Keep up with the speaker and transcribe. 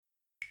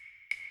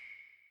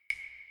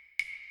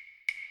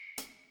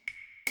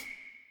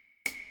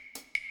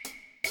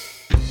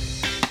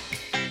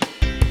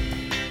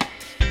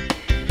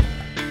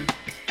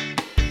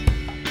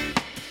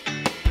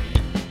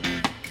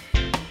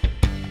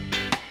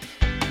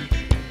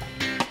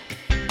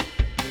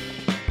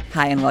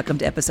Hi, and welcome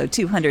to episode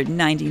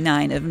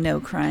 299 of No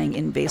Crying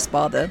in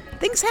Baseball, the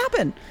Things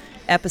Happen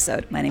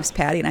episode. My name's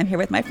Patty, and I'm here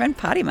with my friend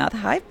Potty Mouth.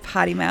 Hi,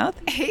 Potty Mouth.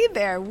 Hey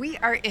there. We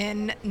are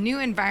in new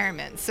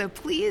environments, so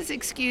please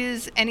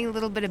excuse any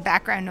little bit of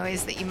background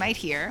noise that you might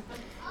hear,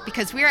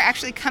 because we are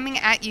actually coming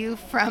at you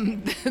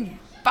from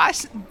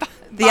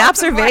the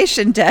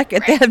observation deck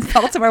at the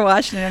Baltimore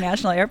Washington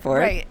International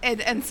Airport. Right,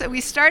 and so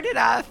we started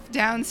off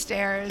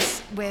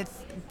downstairs with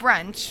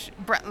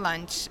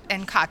lunch,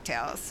 and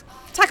cocktails.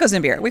 Tacos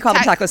and beer. We call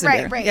them tacos and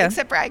beer. Right, yeah.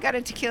 Except for I got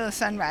a tequila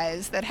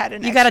sunrise that had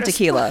an You got a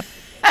tequila.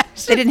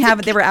 They didn't have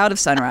it. They were out of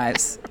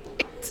sunrise.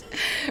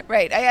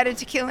 Right. I had a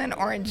tequila and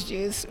orange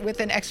juice with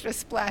an extra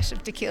splash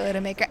of tequila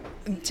to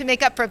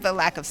make up for the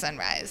lack of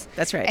sunrise.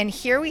 That's right. And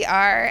here we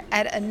are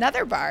at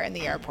another bar in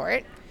the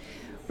airport.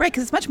 Right,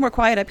 because it's much more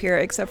quiet up here,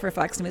 except for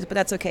Fox News, but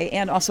that's okay.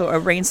 And also a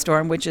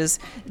rainstorm, which is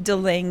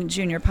delaying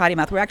Junior Potty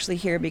Mouth. We're actually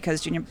here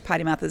because Junior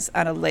Potty Mouth is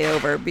on a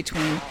layover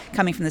between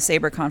coming from the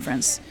Sabre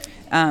conference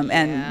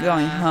and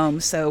going home.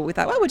 So we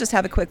thought, well, we'll just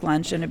have a quick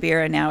lunch and a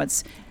beer, and now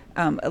it's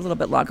a little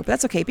bit longer. But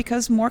that's okay,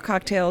 because more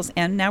cocktails,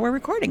 and now we're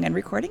recording, and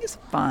recording is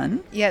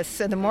fun. Yes,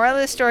 so the moral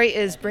of the story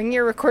is bring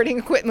your recording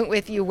equipment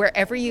with you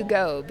wherever you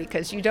go,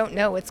 because you don't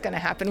know what's going to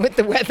happen with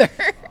the weather.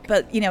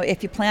 But,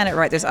 if you plan it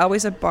right, there's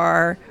always a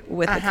bar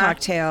with a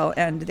cocktail,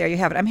 and there you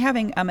have it. I'm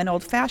having an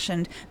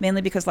old-fashioned,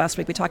 mainly because last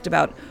week we talked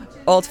about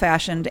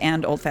old-fashioned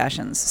and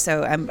old-fashions.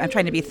 So I'm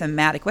trying to be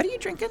thematic. What are you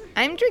drinking?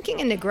 I'm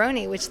drinking a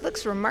Negroni, which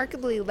looks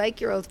remarkably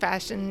like your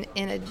old-fashioned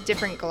in a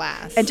different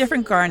glass. A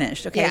different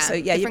garnish. Okay, so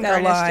you've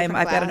got a lime,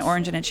 I've got an glass.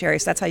 orange and a cherry,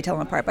 so that's how you tell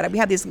them apart. But we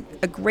have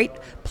a great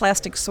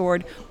plastic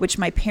sword, which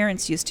my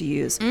parents used to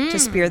use to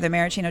spear the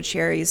maraschino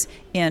cherries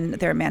in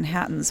their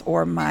Manhattans,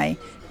 or my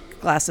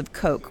glass of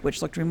Coke,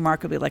 which looked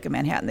remarkably like a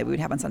Manhattan that we would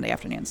have on Sunday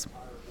afternoons.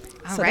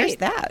 So there's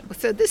that.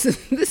 So this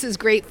is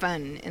great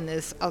fun in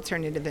this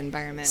alternative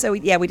environment. So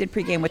yeah, we did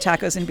pregame with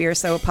tacos and beer,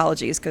 so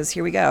apologies, because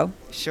here we go.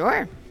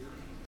 Sure.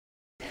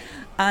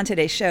 On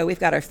today's show, we've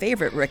got our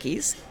favorite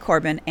rookies,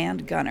 Corbin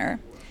and Gunnar.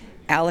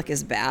 Alec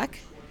is back.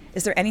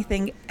 Is there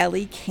anything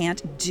Ellie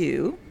can't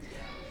do?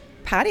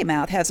 Potty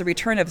Mouth has a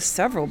return of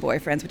several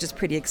boyfriends, which is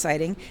pretty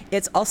exciting.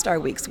 It's All-Star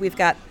Week, so we've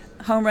got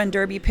home run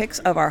derby picks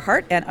of our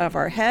heart and of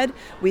our head.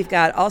 We've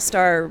got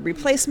all-star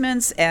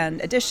replacements and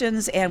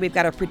additions, and we've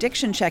got a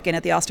prediction check-in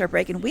at the all-star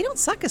break, and we don't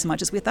suck as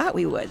much as we thought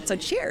we would. So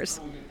cheers.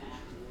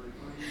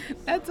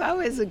 That's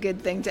always a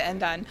good thing to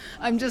end on.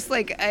 I'm just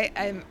like,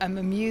 I'm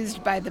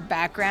amused by the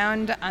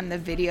background on the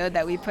video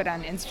that we put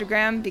on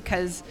Instagram,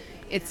 because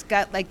it's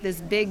got like this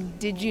big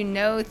did you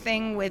know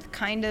thing with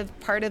kind of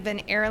part of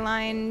an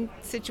airline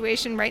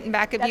situation right in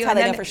back of you. That's how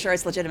they know for sure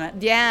it's legitimate.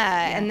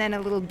 Yeah, and then a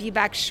little be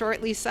back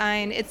shortly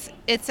sign. It's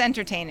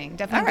entertaining.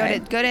 Definitely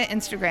go to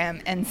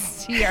Instagram and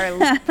see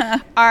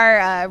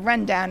our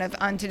rundown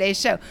on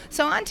today's show.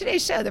 So on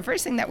today's show, the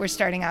first thing that we're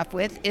starting off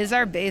with is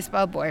our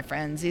baseball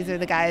boyfriends. These are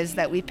the guys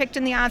that we picked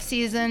in the off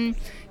season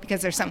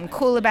because there's something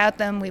cool about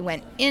them. We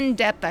went in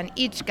depth on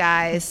each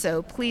guy,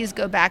 so please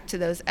go back to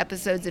those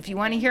episodes if you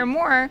want to hear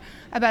more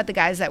about the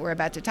guys that we're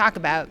about to talk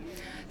about.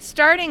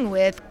 Starting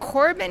with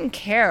Corbin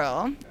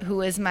Carroll,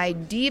 who is my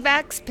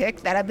D-backs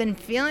pick that I've been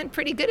feeling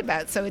pretty good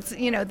about. So it's,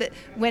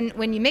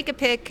 when you make a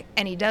pick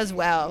and he does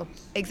well,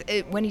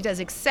 when he does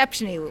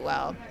exceptionally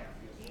well,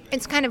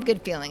 it's kind of a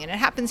good feeling, and it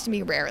happens to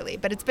me rarely.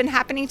 But it's been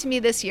happening to me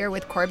this year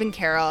with Corbin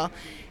Carroll,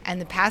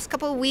 and the past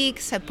couple of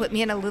weeks have put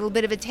me in a little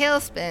bit of a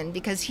tailspin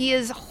because he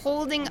is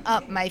holding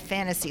up my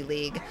fantasy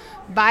league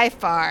by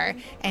far,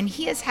 and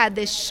he has had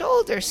this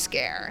shoulder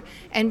scare.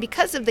 And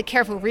because of the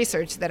careful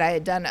research that I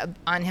had done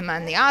on him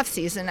on the off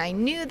season, I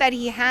knew that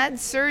he had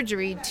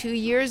surgery 2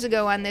 years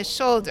ago on this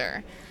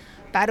shoulder.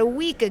 About a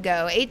week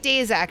ago, 8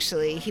 days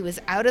actually, he was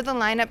out of the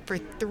lineup for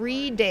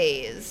 3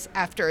 days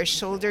after a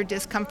shoulder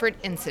discomfort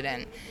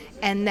incident.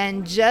 And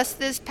then just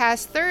this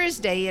past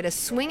Thursday, he had a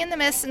swing and a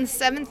miss in the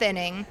 7th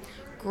inning,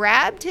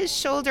 grabbed his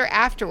shoulder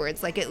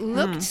afterwards, like it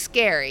looked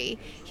scary.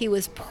 He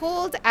was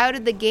pulled out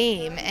of the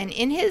game, and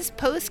in his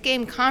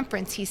post-game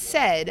conference, he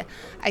said,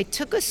 "I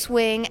took a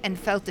swing and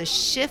felt a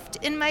shift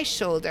in my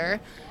shoulder,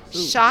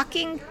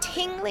 shocking,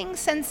 tingling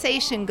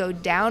sensation go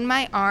down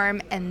my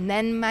arm, and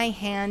then my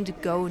hand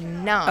go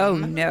numb." Oh,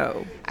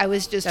 no. I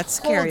was just That's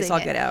scary as all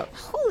it. get out.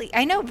 Holy,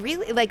 I know,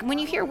 really, like when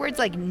you hear words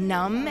like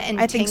numb and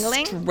I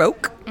tingling. think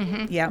stroke.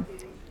 Yeah.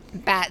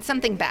 Bad,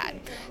 something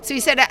bad. So he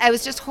said, I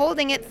was just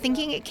holding it,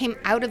 thinking it came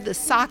out of the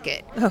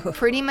socket.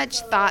 Pretty much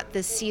thought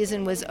the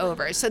season was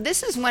over. So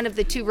this is one of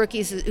the two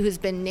rookies who's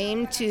been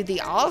named to the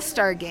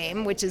All-Star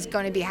game, which is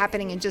going to be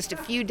happening in just a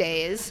few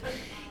days.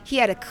 He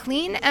had a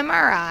clean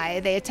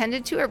MRI. They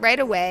attended to it right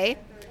away.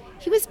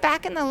 He was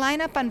back in the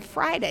lineup on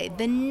Friday,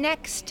 the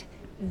next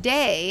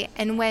day,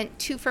 and went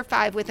 2 for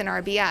 5 with an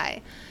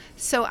RBI.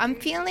 So I'm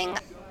feeling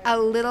a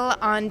little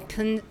on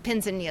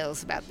pins and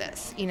needles about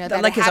this.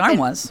 That like his arm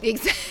was.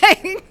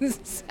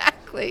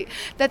 Exactly.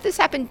 That this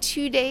happened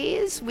 2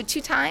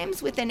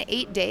 times within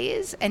 8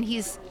 days, and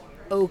he's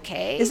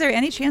okay. Is there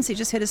any chance he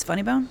just hit his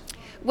funny bone?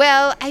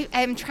 Well,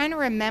 I'm trying to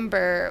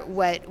remember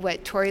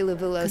what Tori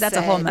Lavulo said. That's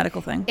a whole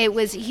medical thing. It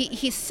was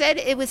he said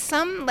it was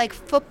some like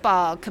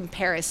football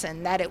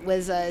comparison that it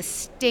was a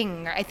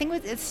sting. Or I think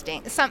it was a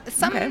sting.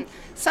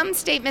 Some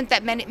statement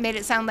that made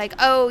it sound like,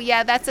 oh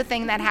yeah, that's a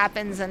thing that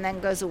happens and then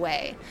goes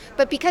away.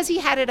 But because he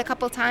had it a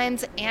couple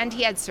times and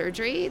he had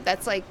surgery,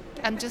 that's like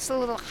just a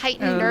little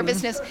heightened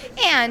nervousness.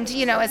 And,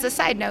 as a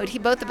side note,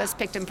 both of us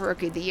picked him for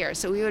Rookie of the Year,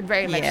 so we would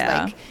very much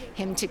like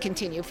him to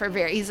continue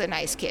he's a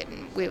nice kid,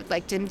 and we would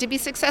like him to be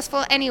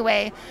successful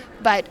anyway,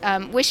 but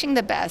wishing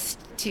the best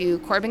to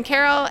Corbin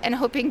Carroll and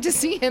hoping to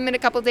see him in a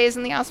couple days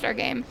in the All-Star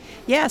game.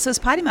 Yeah, so as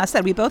Potty Mouth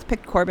said, we both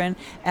picked Corbin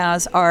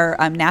as our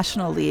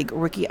National League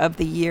Rookie of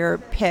the Year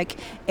pick,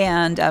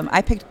 and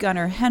I picked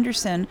Gunnar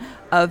Henderson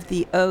of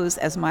the O's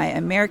as my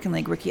American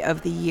League Rookie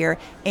of the Year,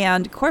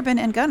 and Corbin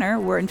and Gunnar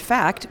were in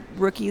fact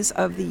Rookies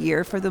of the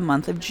Year for the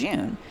month of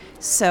June.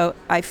 So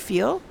I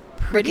feel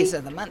pretty... Rookies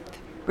of the month.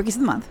 Rookies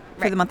of the month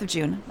for the month of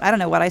June. I don't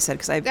know what I said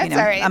because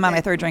right. I'm on my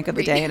third drink of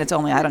the day, and it's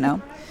only, I don't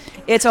know.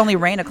 It's only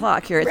rain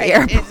o'clock here at the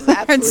airport. It's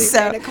absolutely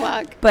rain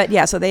o'clock. But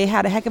yeah, so they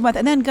had a heck of a month.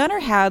 And then Gunnar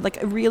had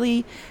like a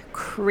really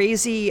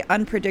crazy,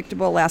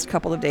 unpredictable last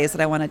couple of days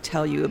that I want to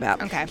tell you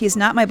about. Okay. He's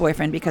not my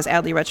boyfriend because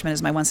Adley Rutschman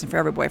is my once and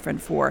forever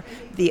boyfriend for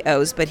the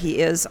O's, but he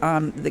is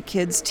on the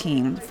kids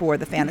team for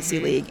the Fantasy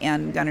League,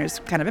 and Gunnar's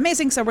kind of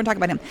amazing, so we're going to talk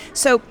about him.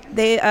 So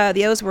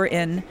the O's were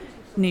in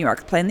New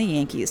York playing the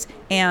Yankees,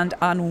 and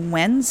on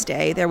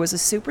Wednesday there was a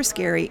super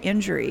scary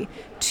injury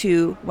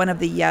to one of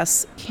the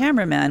Yes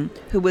cameramen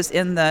who was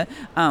in the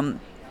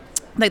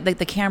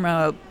the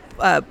camera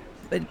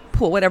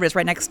pool, whatever it is,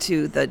 right next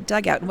to the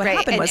dugout. And what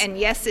happened was, and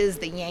Yes is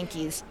the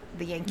Yankees.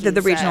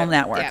 The regional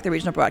network, the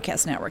regional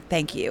broadcast network.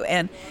 Thank you.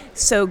 And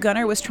so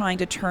Gunnar was trying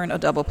to turn a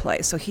double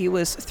play. So he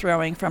was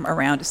throwing from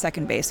around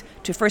second base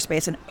to first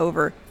base and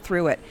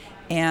overthrew it,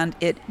 and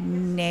it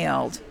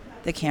nailed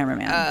the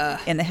cameraman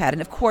in the head.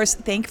 And of course,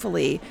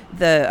 thankfully,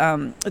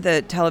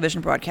 the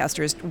television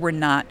broadcasters were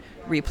not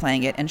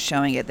replaying it and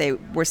showing it. They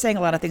were saying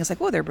a lot of things like,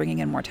 they're bringing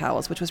in more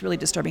towels, which was really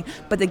disturbing.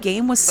 But the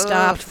game was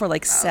stopped for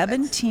like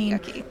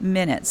 17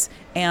 minutes.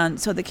 And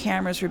so the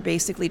cameras were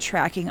basically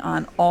tracking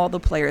on all the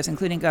players,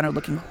 including Gunnar,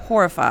 looking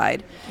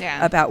horrified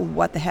about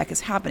what the heck is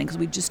happening, because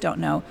we just don't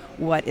know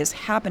what is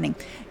happening.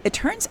 It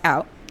turns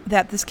out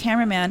that this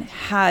cameraman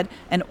had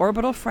an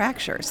orbital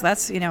fracture. So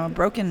that's,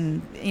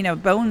 broken,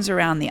 bones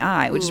around the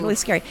eye, which is really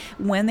scary.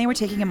 When they were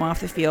taking him off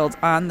the field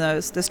on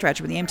the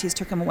stretcher, when the EMTs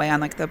took him away on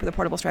like the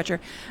portable stretcher,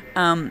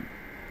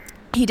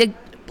 he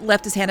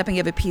left his hand up and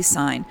gave a peace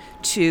sign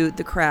to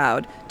the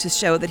crowd to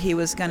show that he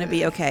was going to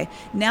be okay.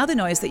 Now the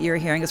noise that you're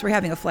hearing is we're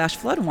having a flash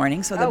flood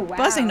warning, so the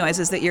buzzing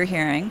noises that you're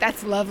hearing,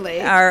 that's lovely,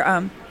 are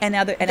and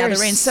now the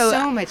rain.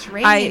 So much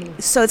rain.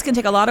 So it's going to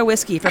take a lot of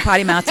whiskey for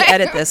Potty Mouth to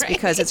edit this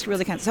because it's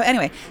really kind of. So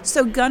anyway,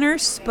 so Gunnar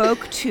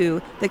spoke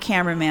to the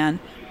cameraman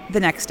the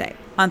next day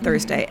on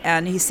Thursday,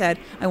 and he said,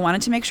 I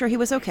wanted to make sure he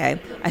was okay.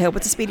 I hope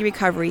it's a speedy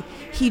recovery.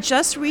 He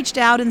just reached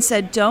out and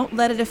said, don't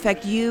let it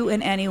affect you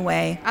in any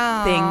way.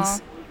 Aww.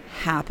 Things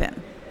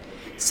happen.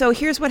 So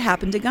here's what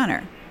happened to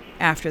Gunnar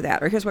after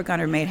that, or here's what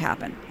Gunnar made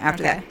happen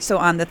after that. So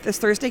on this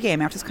Thursday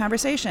game, after this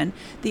conversation,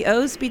 the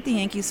O's beat the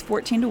Yankees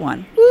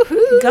 14-1.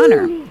 Woohoo!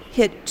 Gunnar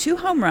hit 2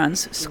 home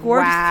runs,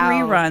 scored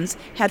 3 runs,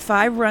 had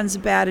 5 runs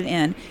batted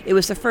in. It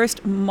was the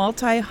first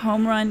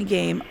multi-home run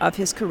game of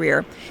his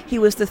career. He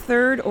was the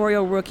third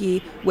Oriole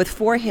rookie with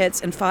 4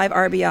 hits and 5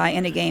 RBI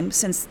in a game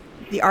since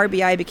the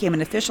RBI became an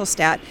official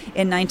stat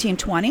in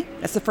 1920.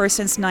 That's the first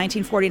since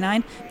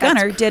 1949.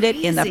 Gunnar did it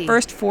in the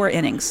first 4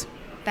 innings.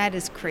 That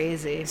is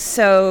crazy.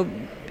 So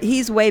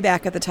he's way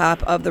back at the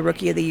top of the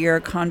Rookie of the Year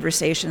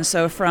conversation.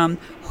 So from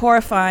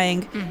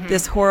horrifying,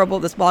 this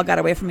ball got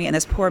away from me, and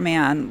this poor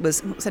man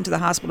was sent to the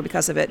hospital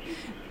because of it,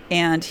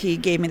 and he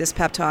gave me this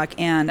pep talk,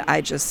 and I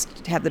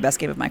just had the best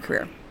game of my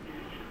career.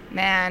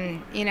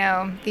 Man,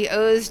 the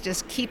O's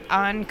just keep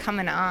on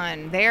coming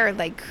on. They're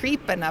like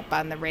creeping up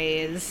on the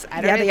Rays.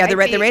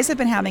 The Rays have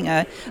been having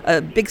a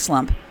big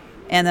slump,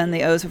 and then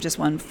the O's have just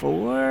won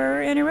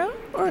 4 in a row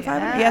or 5.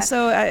 Yeah,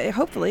 so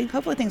hopefully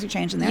things are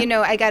changing there.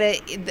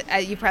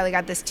 You probably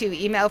got this too.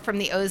 Email from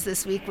the O's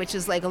this week, which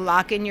is like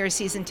lock in your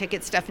season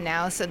ticket stuff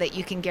now so that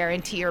you can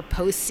guarantee your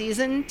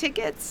postseason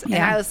tickets. Yeah.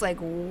 And I was like,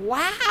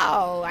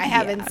 wow, I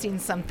haven't seen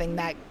something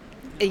that,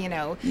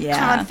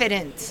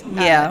 confident.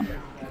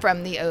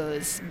 From the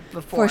O's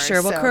before. For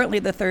sure. Well, currently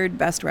the 3rd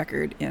best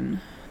record in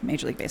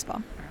Major League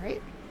Baseball. All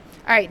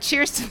right.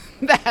 Cheers to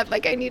that.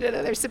 Like I need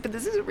another sip of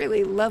this. This is a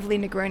really lovely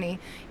Negroni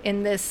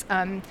in this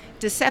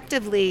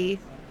deceptively,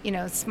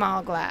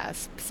 small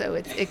glass. So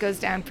it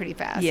goes down pretty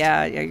fast.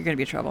 Yeah, you're going to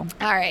be in trouble.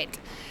 All right.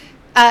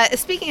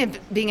 Speaking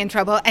of being in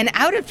trouble and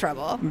out of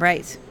trouble.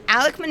 Right.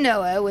 Alek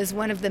Manoah was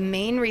one of the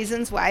main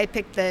reasons why I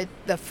picked the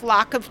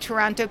flock of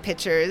Toronto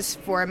pitchers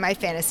for my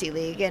fantasy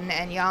league.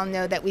 And y'all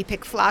know that we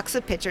pick flocks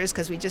of pitchers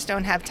because we just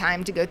don't have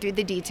time to go through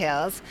the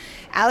details.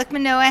 Alek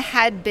Manoah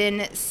had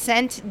been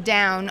sent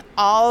down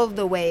all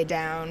the way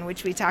down,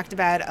 which we talked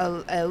about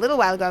a little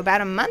while ago,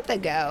 about a month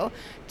ago,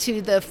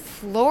 to the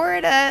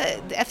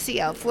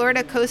FCL,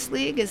 Florida Coast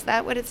League. Is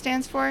that what it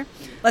stands for?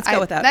 Let's go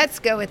with that. Let's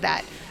go with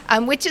that.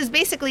 Which is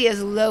basically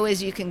as low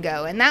as you can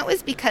go. And that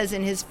was because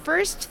in his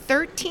first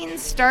 13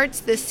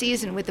 starts this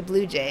season with the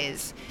Blue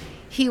Jays,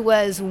 he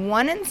was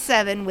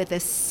 1-7 with a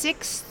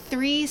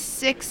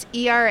 6.36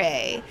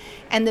 ERA.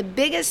 And the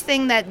biggest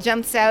thing that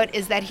jumps out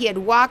is that he had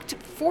walked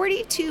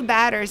 42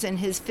 batters in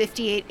his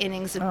 58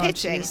 innings of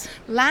pitching. Geez.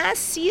 Last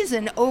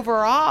season,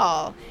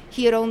 overall,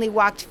 he had only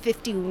walked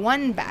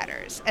 51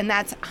 batters, and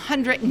that's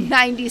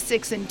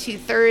 196 and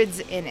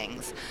 2/3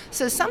 innings.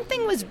 So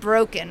something was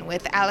broken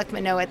with Alek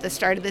Manoah at the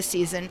start of the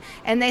season,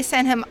 and they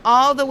sent him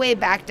all the way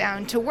back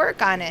down to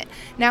work on it.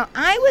 Now,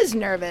 I was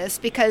nervous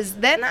because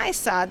then I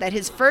saw that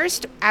his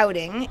first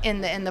outing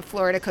in the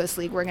Florida Coast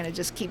League, we're going to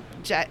just keep,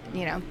 Yeah,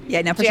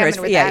 no, for sure.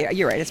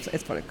 You're right.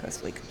 It's Florida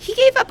Coast League. He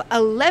gave up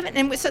 11,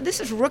 and so this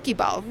is rookie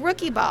ball.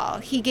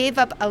 He gave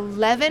up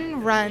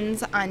 11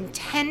 runs on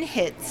 10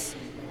 hits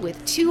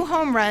with 2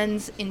 home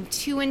runs in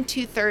 2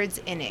 2/3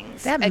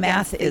 innings. That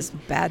math is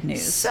bad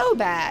news. So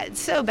bad.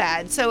 So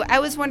I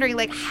was wondering,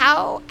 like,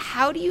 how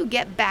do you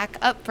get back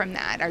up from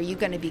that? Are you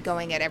going to be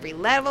going at every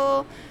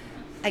level?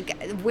 Like,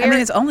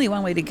 it's only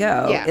one way to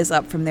go is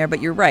up from there,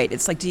 but you're right.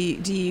 It's like, do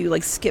you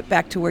like skip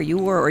back to where you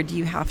were, or do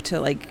you have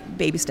to like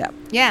baby step?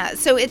 Yeah,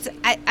 so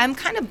I'm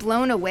kind of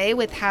blown away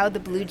with how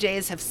the Blue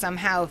Jays have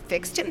somehow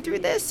fixed him through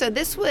this. So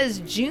this was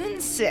June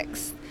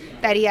 6th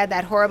that he had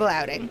that horrible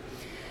outing.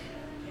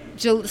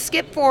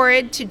 Skip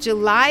forward to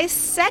July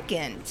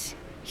 2nd,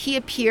 he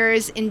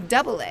appears in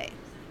Double-A,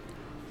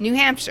 New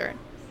Hampshire.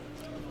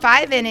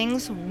 5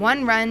 innings,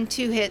 1 run,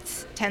 2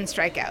 hits, 10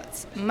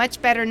 strikeouts.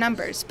 Much better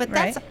numbers. But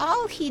that's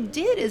all he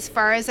did as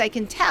far as I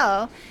can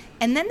tell.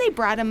 And then they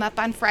brought him up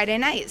on Friday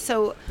night.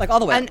 So like all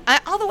the way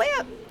up? All the way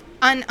up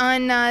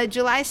on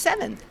July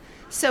 7th.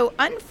 So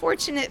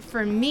unfortunate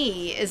for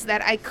me is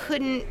that I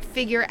couldn't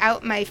figure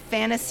out my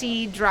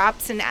fantasy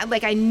drops. And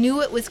like I knew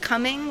it was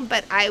coming,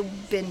 but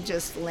I've been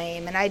just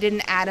lame. And I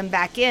didn't add him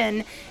back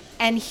in.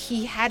 And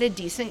he had a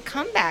decent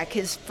comeback.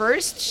 His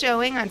first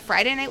showing on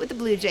Friday night with the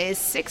Blue Jays,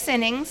 6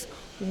 innings,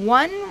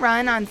 1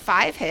 run on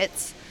 5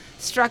 hits,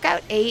 struck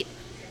out 8,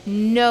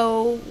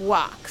 no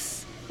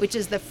walks, which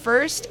is the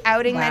first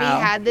outing that he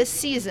had this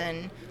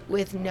season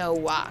with no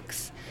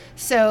walks.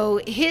 So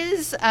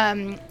his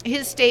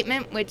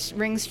statement, which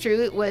rings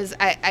true, was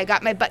I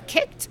got my butt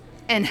kicked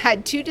and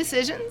had 2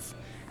 decisions.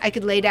 I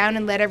could lay down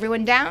and let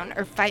everyone down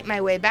or fight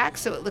my way back.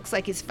 So it looks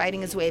like he's fighting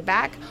his way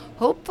back.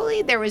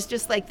 Hopefully there was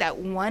just like that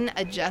one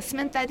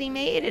adjustment that he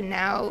made and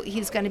now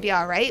he's going to be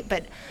all right.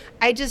 But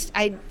I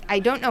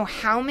don't know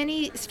how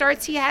many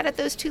starts he had at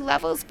those 2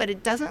 levels, but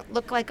it doesn't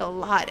look like a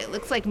lot. It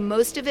looks like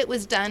most of it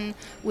was done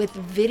with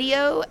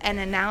video and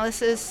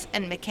analysis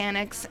and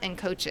mechanics and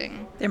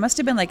coaching. There must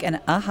have been like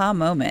an aha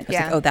moment. It's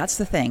like, oh, that's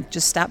the thing.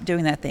 Just stop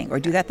doing that thing or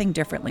do that thing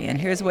differently. And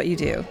here's what you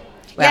do.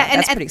 Wow, yeah,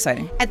 that's pretty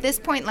exciting. At this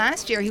point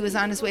last year, he was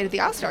on his way to the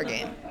All-Star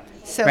game.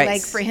 So,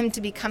 like, for him to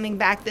be coming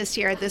back this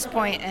year at this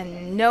point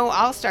and no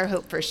All-Star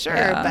hope for sure,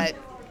 but,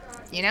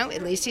 you know,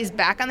 at least he's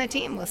back on the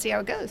team. We'll see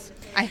how it goes.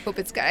 I hope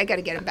it's good. I got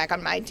to get him back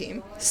on my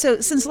team.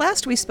 So, since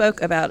last we spoke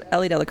about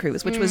Elly De La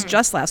Cruz, which was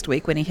just last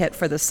week when he hit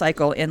for the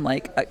cycle in,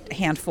 like, a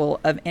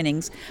handful of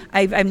innings,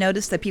 I've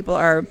noticed that people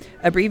are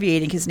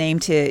abbreviating his name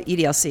to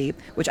EDLC,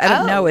 which I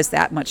don't know is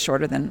that much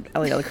shorter than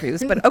Elly De La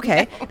Cruz, but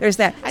okay, there's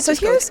that. So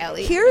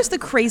here's the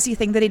crazy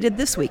thing that he did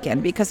this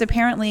weekend, because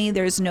apparently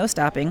there's no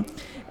stopping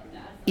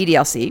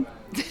EDLC.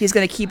 He's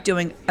going to keep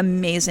doing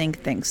amazing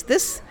things.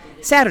 This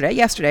Saturday,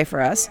 yesterday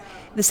for us,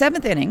 the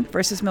 7th inning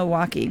versus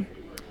Milwaukee,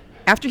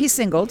 after he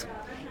singled,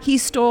 he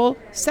stole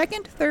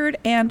second, third,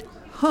 and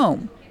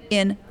home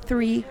in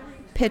 3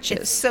 pitches.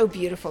 It's so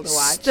beautiful to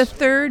watch. The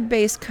third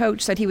base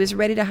coach said he was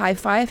ready to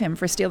high-five him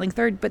for stealing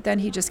third, but then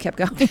he just kept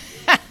going.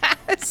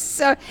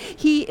 So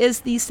he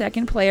is the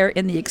second player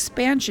in the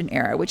expansion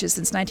era, which is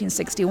since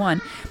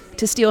 1961,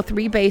 to steal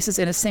 3 bases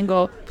in a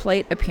single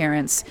plate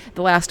appearance.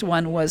 The last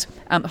one was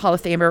Hall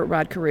of Famer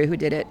Rod Carew, who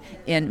did it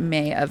in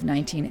May of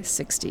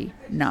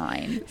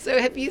 1969. So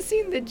have you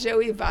seen the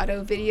Joey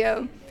Votto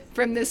video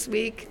from this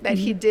week that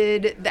he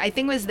did? I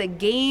think it was the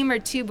game or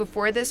 2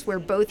 before this where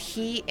both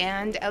he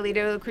and Elly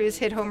De La Cruz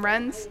hit home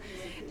runs.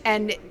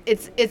 And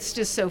it's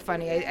just so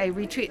funny. I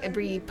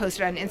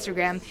reposted on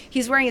Instagram.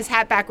 He's wearing his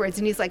hat backwards,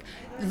 and he's like,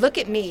 look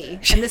at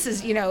me. And this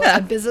is, a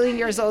bazillion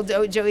years old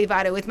Joey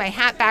Votto with my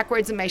hat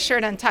backwards and my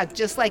shirt untucked,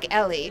 just like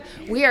Elly.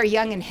 We are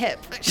young and hip.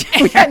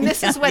 And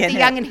this is what the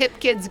young and hip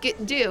kids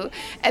do.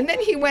 And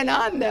then he went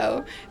on,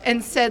 though,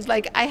 and said,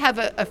 like, I have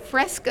a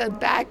fresca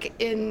back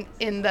in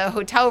the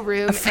hotel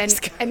room,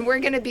 and we're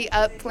going to be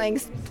up playing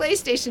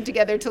PlayStation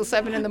together till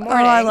 7 in the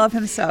morning. Oh, I love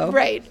him so.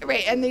 Right.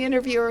 And the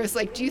interviewer was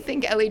like, do you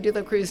think Elly De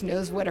La Cruz Cruz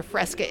knows what a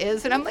Fresca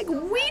is. And I'm like,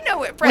 we know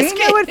what Fresca is. We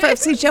know what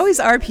Fresca is. See, Joey's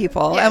our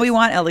people, Yes. and we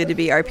want Ellie to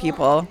be our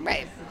people.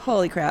 Right.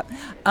 Holy crap.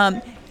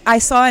 I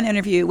saw an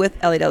interview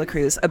with Ellie De La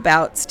Cruz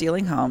about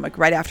stealing home, like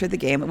right after the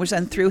game. It was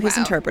done through his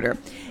interpreter.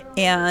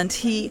 And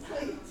he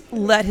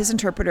let his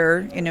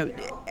interpreter,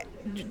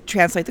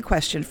 translate the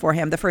question for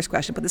him, the first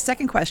question. But the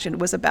second question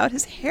was about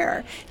his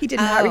hair. He did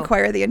not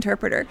require the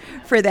interpreter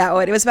for that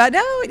one. It was about,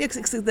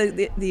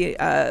 the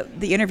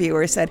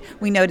interviewer said,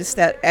 we noticed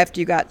that after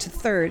you got to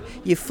third,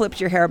 you flipped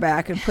your hair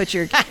back and put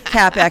your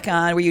cap back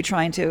on. Were you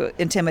trying to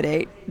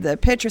intimidate the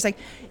pitchers? And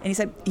he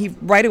said, he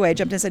right away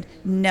jumped in and said,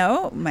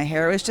 no, my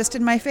hair was just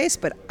in my face,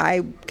 but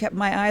I kept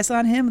my eyes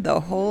on him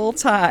the whole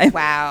time.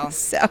 Wow.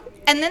 So...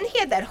 And then he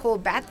had that whole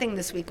bat thing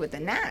this week with the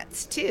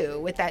Nats, too,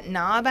 with that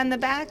knob on the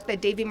back that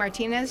Davey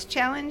Martinez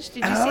challenged.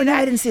 Did you see that? Oh, no,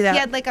 I didn't see that. He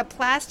had like a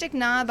plastic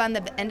knob on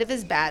the end of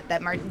his bat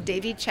that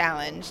Davey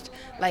challenged.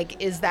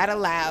 Like, is that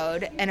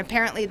allowed? And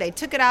apparently they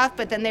took it off,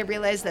 but then they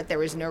realized that there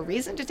was no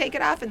reason to take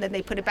it off, and then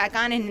they put it back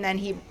on, and then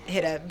he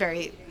hit a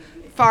very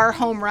far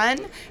home run.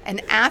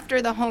 And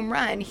after the home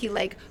run, he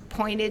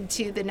pointed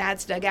to the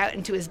Nats dugout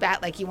and to his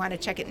bat like, you want to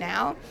check it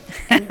now?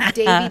 And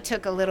Davey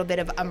took a little bit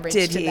of umbrage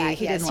to that.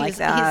 He didn't like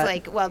that. He's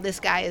like, well, this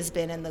guy has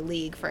been in the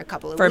league for a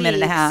couple of for weeks. a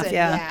minute and a half, and,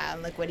 yeah.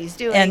 And look what he's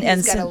doing.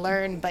 He's got to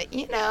learn, but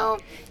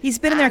he's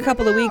been in there a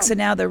couple of weeks, and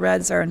now the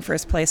Reds are in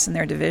first place in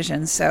their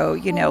division. So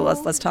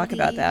let's talk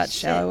about that,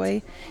 shall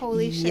we?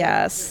 Holy shit!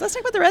 Yes, let's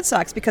talk about the Red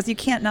Sox, because you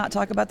can't not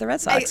talk about the Red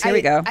Sox. Here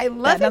we go. I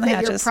love it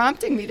that you're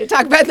prompting me to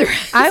talk about the Red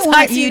Sox. I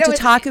want you to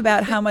talk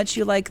about how much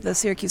you like the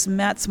Syracuse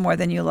Mets more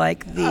than you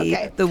like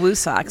the Woo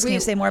Sox. Can you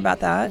say more about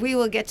that? We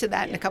will get to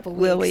that in a couple of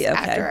weeks. Will we? Okay.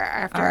 After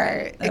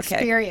our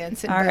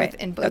experience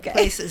in both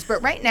places.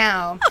 But right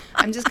now,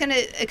 I'm just going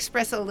to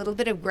express a little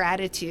bit of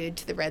gratitude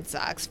to the Red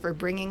Sox for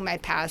bringing my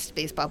past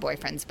baseball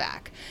boyfriends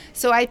back.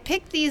 So I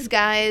picked these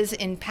guys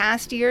in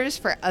past years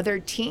for other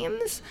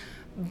teams,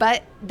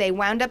 but they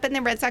wound up in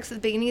the Red Sox at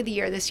the beginning of the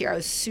year. This year I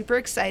was super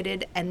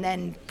excited, and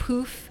then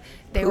poof,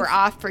 they were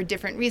off for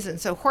different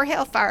reasons. So Jorge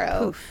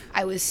Alfaro,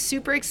 I was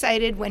super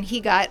excited when he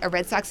got a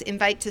Red Sox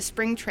invite to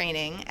spring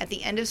training. At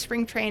the end of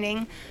spring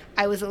training,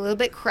 I was a little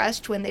bit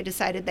crushed when they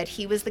decided that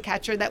he was the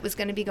catcher that was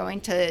going to be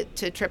going to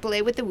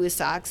AAA with the Woo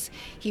Sox.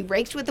 He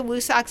raked with the Woo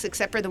Sox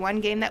except for the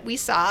one game that we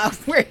saw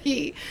where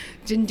he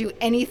didn't do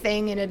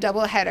anything in a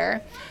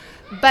doubleheader.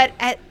 But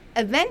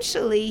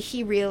eventually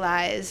he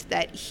realized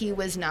that he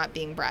was not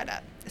being brought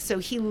up. So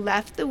he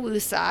left the Woo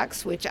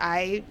Sox, which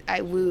I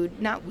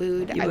wooed, not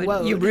wooed, I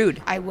wooed. You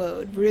rued. I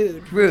wooed,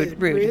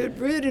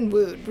 rued and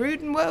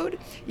wooed.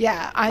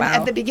 Yeah, I'm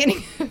at the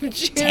beginning of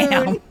June.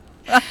 Damn.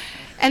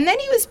 And then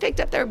he was picked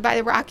up there by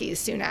the Rockies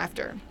soon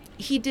after.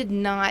 He did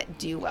not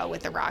do well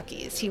with the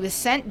Rockies. He was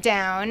sent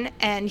down,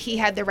 and he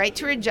had the right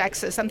to reject.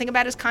 So something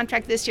about his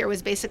contract this year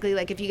was basically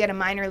like, if you get a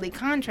minor league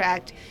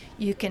contract,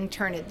 you can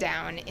turn it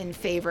down in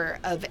favor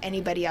of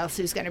anybody else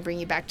who's going to bring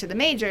you back to the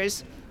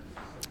majors.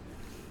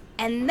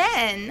 And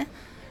then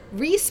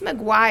Reese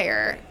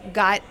McGuire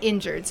got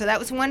injured. So that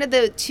was one of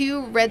the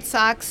two Red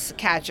Sox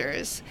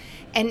catchers.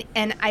 And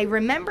I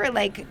remember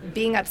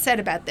being upset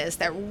about this,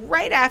 that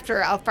right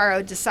after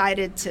Alfaro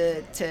decided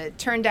to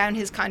turn down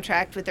his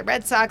contract with the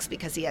Red Sox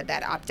because he had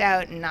that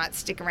opt-out and not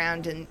stick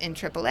around in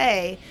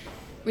AAA,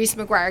 Reese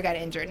McGuire got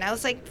injured. And I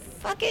was like,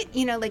 fuck it.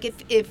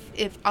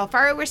 If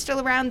Alfaro were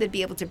still around, they'd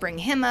be able to bring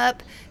him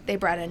up. They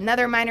brought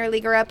another minor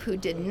leaguer up who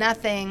did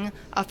nothing.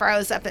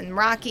 Alfaro's up in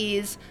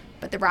Rockies.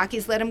 But the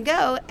Rockies let him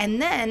go.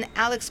 And then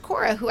Alex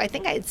Cora, who I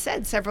think I had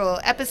said several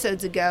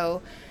episodes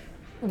ago,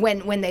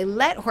 when they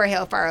let Jorge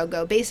Alfaro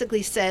go,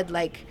 basically said,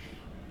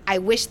 I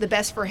wish the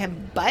best for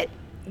him, but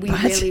we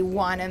really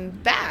want him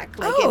back.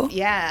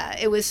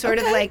 It was sort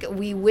of like,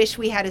 we wish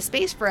we had a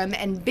space for him,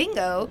 and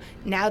bingo,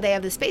 now they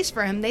have the space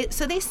for him.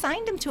 So they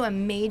signed him to a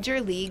major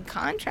league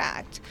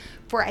contract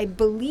for, I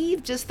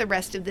believe, just the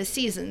rest of the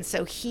season.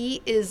 So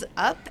he is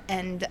up,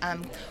 and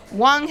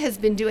Wong has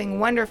been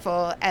doing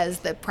wonderful as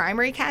the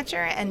primary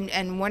catcher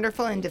and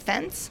wonderful in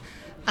defense.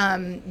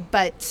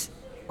 But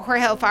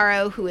Jorge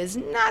Alfaro, who is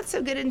not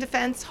so good in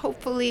defense,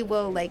 hopefully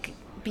will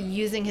be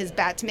using his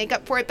bat to make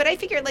up for it. But I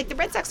figured the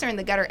Red Sox are in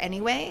the gutter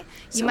anyway.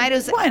 You might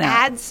as well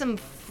add some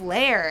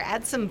flair,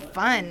 add some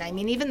fun. I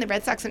mean, even the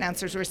Red Sox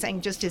announcers were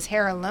saying just his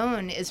hair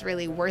alone is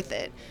really worth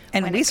it.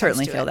 And we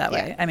certainly feel that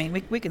way. I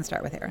mean, we can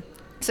start with hair.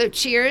 So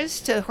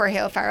cheers to Jorge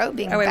Alfaro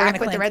being back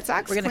with the Red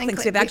Sox. We're going to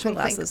clink the actual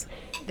glasses.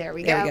 There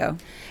we go.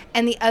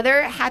 And the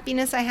other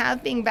happiness I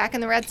have being back in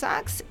the Red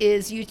Sox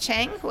is Yu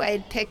Chang, who I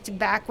had picked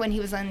back when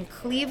he was on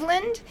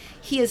Cleveland.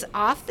 He is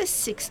off the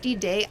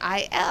 60-day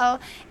IL.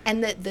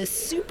 And the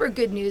super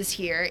good news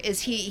here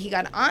is he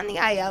got on the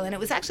IL, and it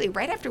was actually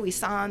right after we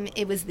saw him.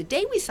 It was the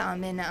day we saw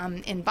him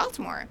in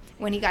Baltimore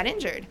when he got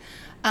injured.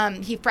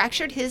 He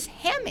fractured his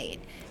hamate.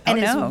 And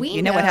as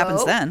we know what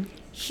happens then.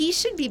 He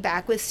should be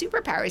back with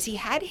superpowers. He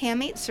had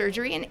hamate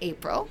surgery in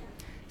April.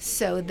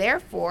 So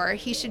therefore,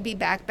 he should be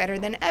back better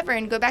than ever.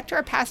 And go back to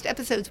our past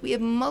episodes. We have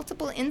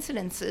multiple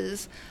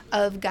incidences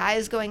of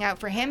guys going out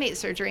for hamate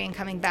surgery and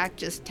coming back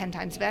just 10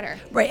 times better.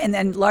 Right, and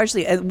then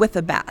largely with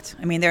the bat.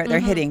 I mean, their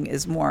hitting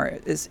is more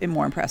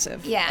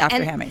impressive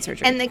after hamate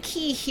surgery. And the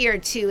key here,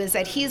 too, is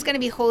that he's going to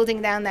be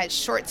holding down that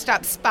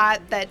shortstop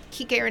spot that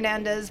Kike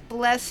Hernandez,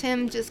 bless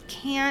him, just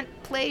can't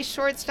play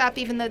shortstop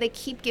even though they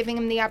keep giving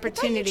him the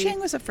opportunity. I thought Chang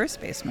was a first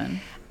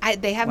baseman.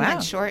 They have him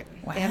at short.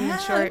 Wow, they have him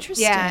at short.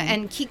 Interesting. Yeah,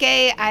 and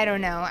Kike, I don't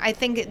know. I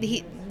think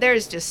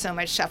there's just so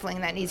much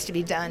shuffling that needs to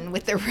be done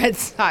with the Red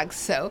Sox.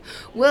 So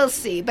we'll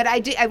see. But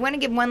I want to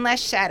give one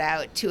last shout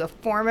out to a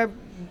former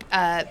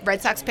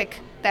Red Sox pick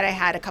that I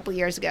had a couple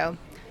years ago.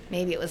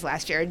 Maybe it was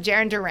last year,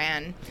 Jarren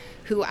Duran,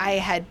 who I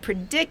had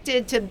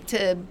predicted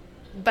to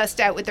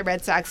bust out with the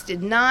Red Sox.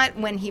 Did not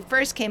when he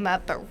first came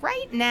up, but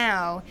right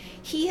now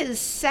he is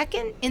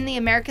second in the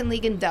American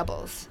League in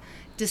doubles,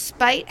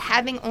 despite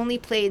having only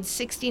played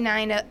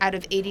 69 out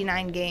of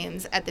 89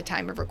 games at the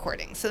time of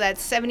recording. So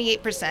that's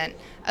 78%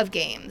 of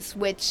games,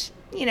 which,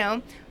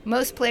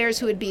 most players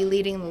who would be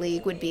leading the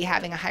league would be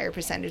having a higher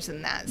percentage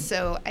than that.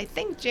 So I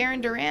think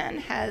Jarren Duran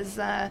has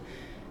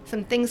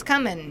some things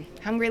coming.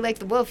 Hungry like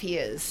the wolf he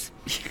is.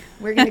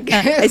 We're going to go.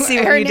 I see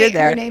what you did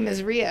there. Her name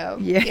is Rio.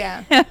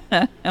 Yeah.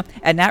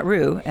 And not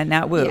Rue and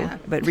not Woo,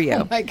 but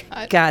Rio. Oh, my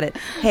God. Got it.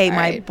 Hey, All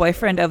my right.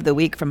 boyfriend of the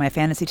week from my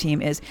fantasy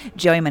team is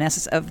Joey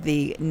Meneses of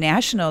the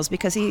Nationals,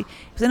 because he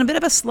was in a bit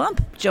of a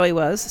slump, Joey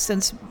was,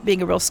 since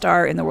being a real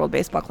star in the World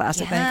Baseball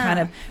Classic. Yeah. Then kind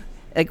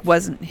of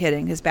wasn't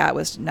hitting. His bat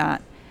was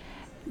not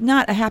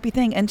a happy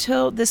thing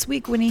until this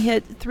week when he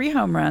hit 3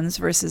 home runs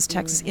versus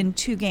Texas in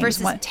 2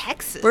 games.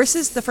 Texas?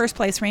 Versus the first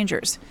place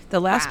Rangers. The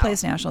last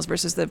place Nationals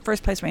versus the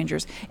first place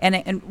Rangers.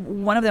 And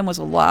one of them was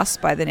a loss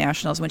by the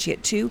Nationals when she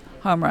hit 2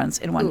 home runs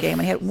in one game.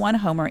 And he hit 1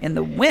 homer in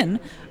the win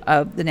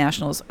of the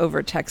Nationals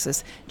over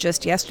Texas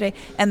just yesterday.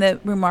 And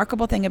the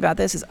remarkable thing about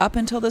this is up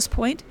until this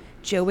point,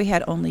 Joey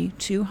had only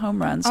 2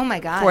 home runs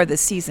for the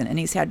season. And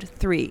he's had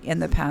 3 in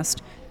the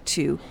past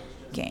 2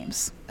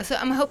 games. So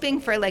I'm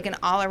hoping for like an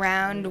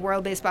all-around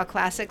World Baseball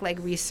Classic like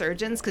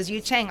resurgence, because Yu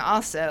Chang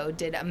also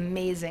did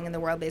amazing in the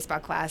World Baseball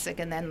Classic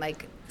and then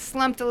like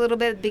slumped a little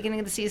bit at the beginning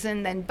of the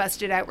season, then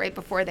busted out right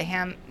before the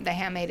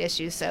hamate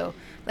issue. So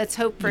let's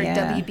hope for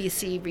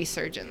WBC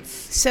resurgence.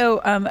 So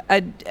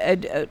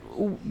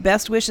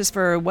best wishes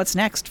for what's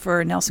next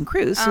for Nelson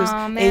Cruz, who's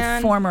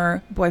a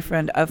former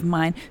boyfriend of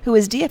mine, who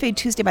was DFA'd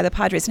Tuesday by the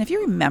Padres. And if you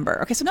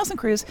remember, so Nelson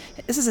Cruz,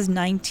 this is his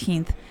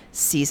 19th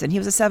season. He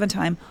was a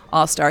 7-time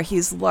All-Star.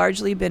 He's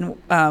largely been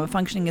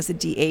functioning as a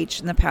DH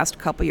in the past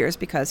couple years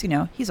because,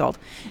 he's old.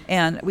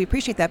 And we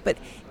appreciate that. But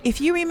if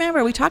you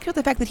remember, we talked about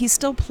the fact that he's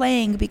still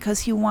playing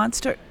because he wants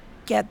to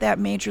get that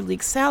major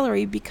league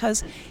salary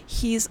because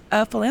he's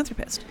a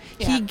philanthropist.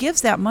 Yeah. He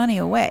gives that money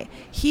away.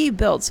 He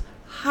builds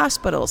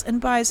hospitals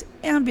and buys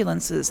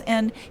ambulances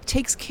and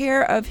takes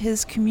care of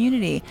his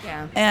community.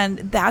 Yeah. And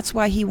that's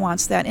why he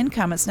wants that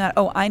income. It's not,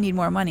 I need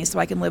more money so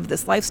I can live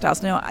this lifestyle.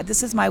 So no,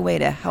 this is my way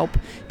to help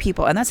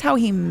people. And that's how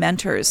he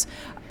mentors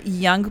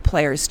young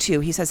players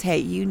too. He says, hey,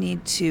 you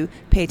need to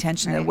pay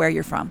attention to where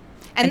you're from.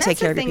 And take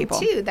care of your people.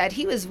 And that's the thing, too, that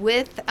he was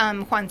with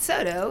Juan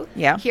Soto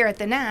here at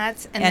the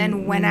Nats and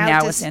then went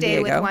out to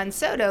stay with Juan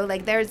Soto.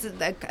 Like, there's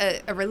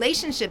a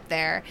relationship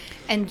there.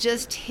 And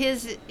just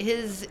his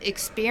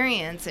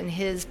experience and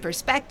his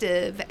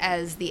perspective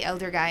as the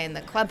elder guy in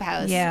the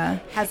clubhouse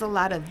has a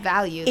lot of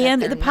value.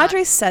 And the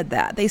Padres said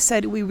that. They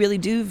said, we really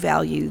do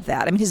value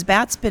that. I mean, his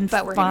bat's been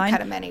fine, we're gonna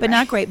cut him anyway. But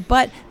not great.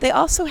 But they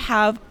also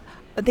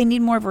they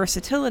need more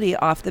versatility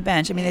off the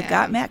bench. I mean, they've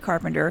got Matt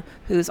Carpenter,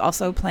 who's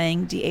also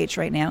playing DH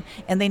right now,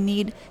 and they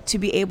need to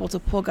be able to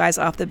pull guys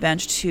off the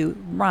bench to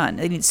run.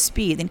 They need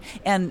speed.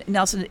 And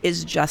Nelson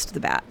is just the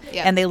bat,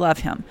 and they love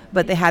him.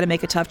 But they had to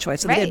make a tough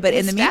choice. So they did. But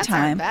in the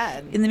meantime,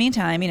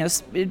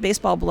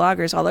 baseball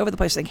bloggers all over the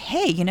place are saying,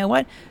 hey, you know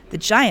what? The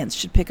Giants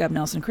should pick up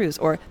Nelson Cruz,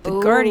 or the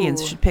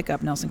Guardians should pick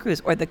up Nelson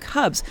Cruz, or the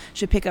Cubs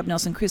should pick up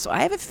Nelson Cruz. So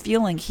I have a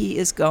feeling he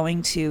is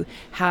going to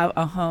have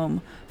a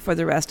home for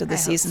the rest of the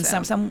season.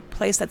 Some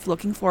place that's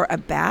looking for a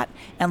bat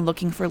and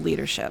looking for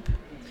leadership.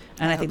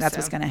 And I think that's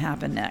what's going to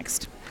happen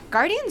next.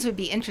 Guardians would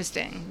be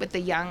interesting with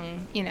the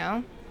young,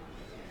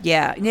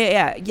 Yeah,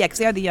 because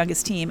they are the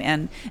youngest team,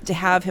 and to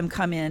have him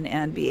come in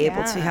and be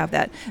able to have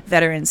that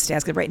veteran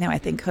stance. Because right now, I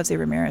think Jose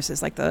Ramirez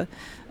is like the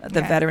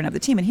veteran of the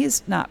team, and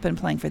he's not been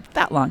playing for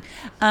that long.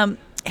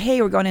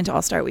 Hey, we're going into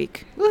All-Star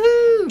Week.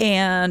 Woohoo!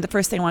 And the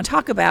first thing I want to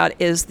talk about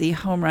is the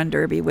Home Run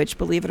Derby, which,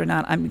 believe it or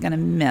not, I'm going to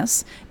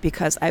miss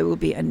because I will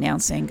be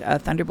announcing a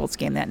Thunderbolts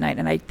game that night,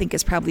 and I think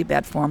it's probably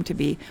bad form to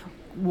be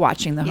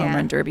watching the Home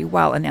Run Derby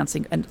while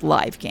announcing a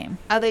live game.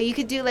 Although you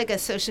could do like a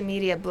social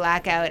media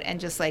blackout and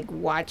just like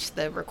watch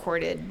the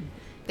recorded.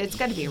 It's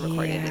got to be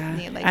recorded.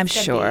 I'm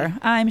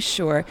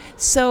sure.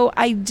 So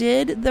I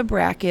did the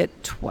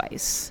bracket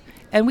twice.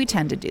 And we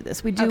tend to do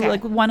this. We do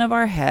like one of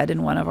our head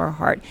and one of our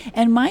heart.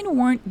 And mine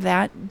weren't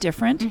that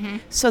different. Mm-hmm.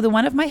 So the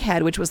one of my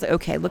head, which was,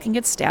 looking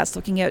at stats,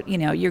 looking at,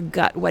 your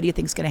gut, what do you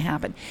think is going to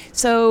happen?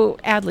 So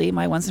Adley,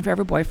 my once and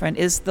forever boyfriend,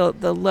 is the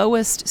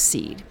lowest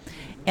seed.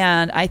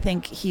 And I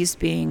think he's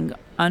being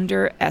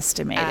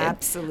underestimated.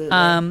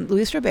 Absolutely.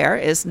 Luis Robert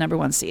is number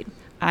 1 seed.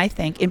 I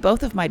think in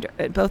both of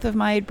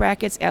my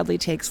brackets, Adley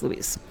takes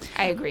Luis.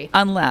 I agree.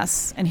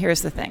 Unless, and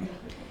here's the thing.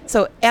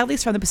 So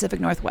Adley's from the Pacific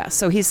Northwest.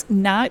 So he's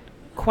not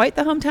quite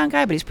the hometown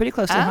guy, but he's pretty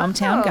close to the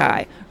hometown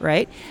guy,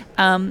 right?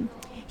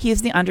 He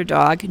is the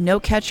underdog. No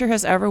catcher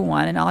has ever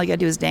won, and all you got to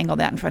do is dangle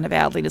that in front of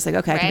Adley. It's like,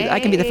 okay,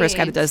 I can be the first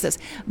guy that does this.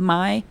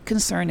 My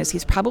concern is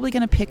he's probably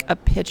going to pick a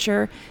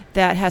pitcher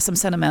that has some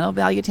sentimental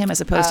value to him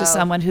as opposed to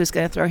someone who's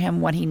going to throw him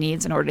what he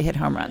needs in order to hit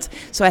home runs.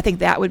 So I think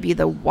that would be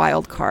the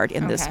wild card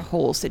in this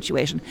whole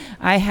situation.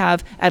 I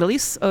have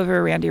Adelise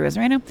over Randy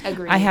Rosareno.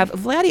 Agreed. I have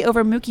Vladdy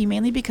over Mookie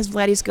mainly because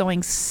Vladdy's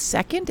going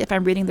second, if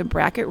I'm reading the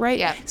bracket right.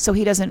 Yep. So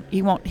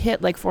he won't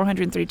hit like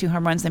 432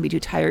 home runs and be too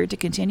tired to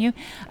continue.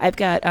 I've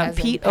got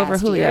Pete over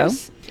Julio.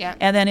 Yeah.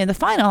 And then in the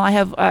final, I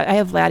have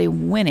Vladdy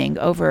winning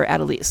over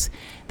Adelise.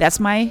 That's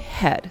my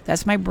head.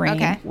 That's my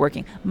brain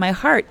working. My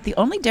heart, the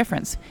only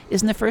difference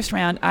is in the first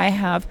round, I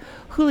have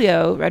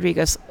Julio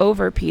Rodriguez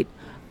over Pete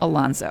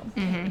Alonso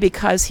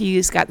because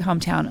he's got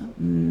hometown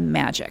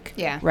magic.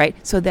 Yeah. Right?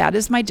 So that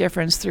is my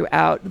difference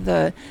throughout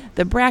the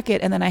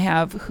bracket. And then I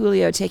have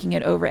Julio taking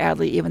it over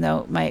Adley, even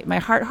though my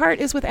heart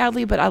is with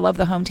Adley, but I love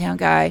the hometown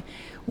guy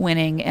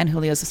winning, and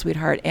Julio's a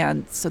sweetheart.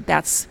 And so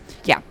that's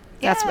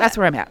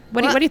where I'm at.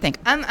 What do you think?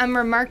 I'm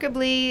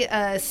remarkably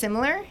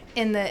similar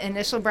in the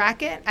initial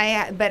bracket.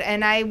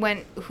 I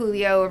went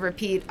Julio over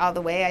Pete all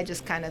the way. I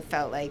just kind of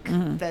felt like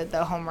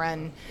the home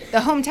run, the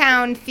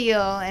hometown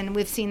feel, and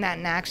we've seen that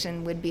in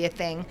action, would be a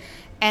thing.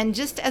 And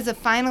just as a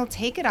final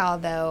take it all,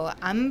 though,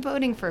 I'm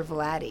voting for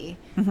Vladdy.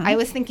 I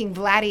was thinking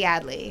Vladdy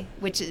Adley,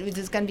 which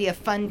is going to be a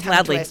fun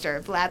tongue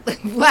twister. Vladley.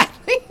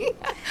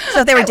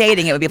 So if they were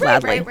dating, it would be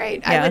Vladley.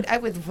 Right. Yeah. I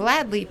would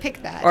gladly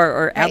pick that.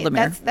 Or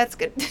Adlamir. That's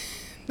good.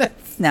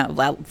 No,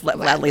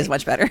 Vladley is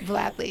much better.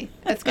 Vladley.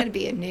 That's going to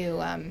be a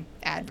new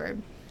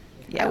adverb.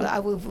 Yeah. I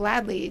will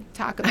gladly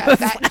talk about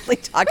that. Gladly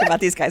talk about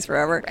these guys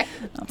forever. Right.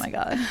 Oh, my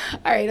God.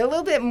 All right, a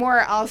little bit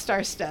more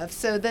all-star stuff.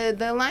 So the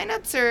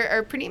lineups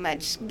are pretty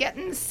much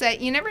getting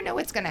set. You never know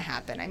what's going to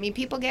happen. I mean,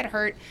 people get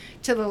hurt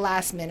to the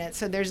last minute,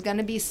 so there's going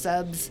to be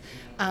subs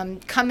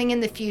coming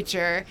in the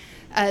future.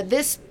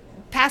 This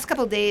past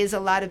couple days, a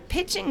lot of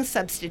pitching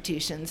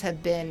substitutions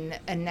have been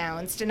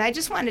announced, and I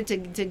just wanted to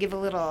give a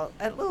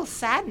little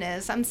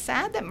sadness. I'm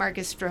sad that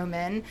Marcus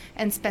Stroman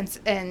and Spencer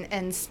and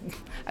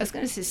I was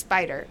going to say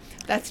Spider.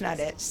 That's not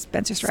it.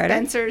 Spencer Strider.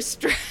 Spencer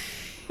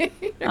Strider.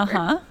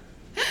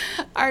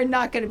 Are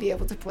not going to be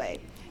able to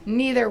play.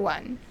 Neither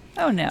one.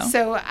 Oh, no.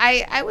 So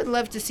I would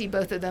love to see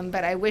both of them,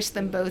 but I wish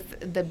them both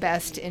the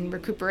best in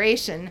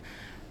recuperation.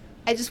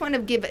 I just want to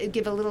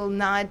give a little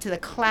nod to the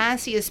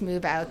classiest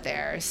move out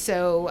there.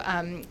 So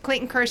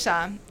Clayton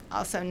Kershaw,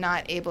 also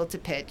not able to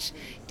pitch.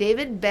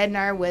 David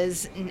Bednar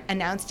was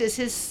announced as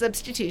his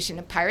substitution,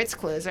 a Pirates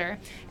closer.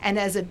 And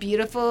as a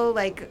beautiful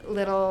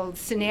little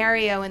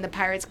scenario in the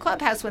Pirates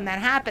clubhouse when that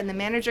happened, the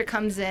manager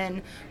comes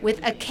in with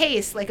a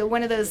case,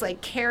 one of those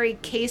carry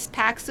case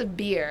packs of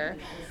beer,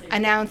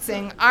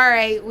 announcing, all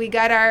right, we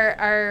got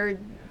our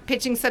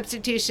pitching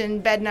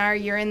substitution, Bednar,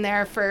 you're in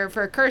there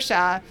for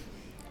Kershaw.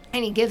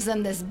 And he gives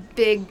them this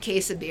big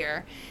case of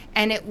beer.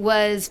 And it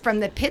was from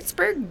the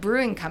Pittsburgh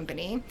Brewing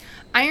Company.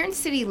 Iron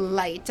City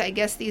Light. I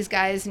guess these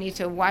guys need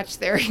to watch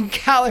their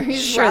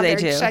calories while they're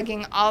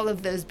chugging all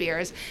of those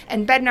beers.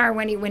 And Bednar,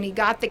 when he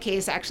got the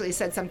case, actually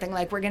said something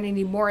like, we're going to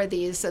need more of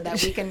these so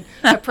that we can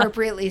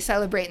appropriately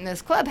celebrate in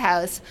this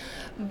clubhouse.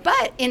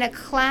 But in a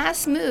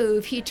class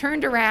move, he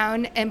turned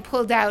around and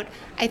pulled out,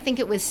 I think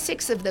it was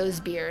 6 of those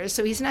beers.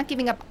 So he's not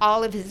giving up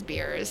all of his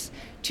beers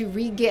to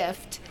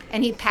re-gift.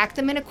 And he packed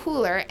them in a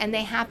cooler, and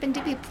they happened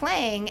to be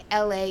playing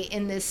LA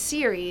in this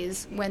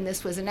series when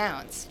this was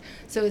announced.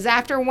 So it was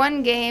after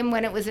one game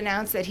when it was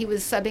announced that he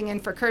was subbing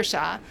in for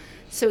Kershaw.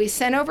 So he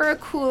sent over a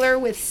cooler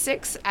with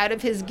 6 out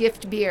of his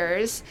gift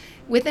beers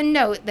with a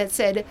note that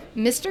said,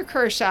 Mr.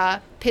 Kershaw,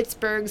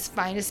 Pittsburgh's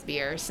finest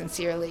beer.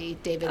 Sincerely,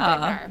 David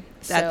Bednar.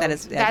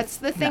 That's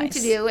the thing nice.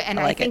 To do, and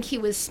I think it. he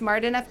was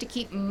smart enough to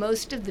keep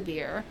most of the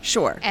beer.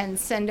 Sure. And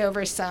send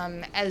over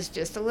some as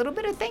just a little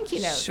bit of thank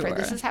you note for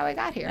this is how I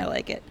got here. I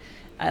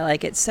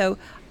like it. So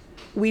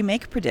we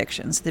make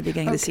predictions at the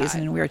beginning of the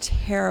season, and we are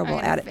terrible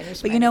at it.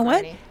 But you know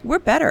what? We're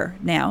better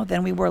now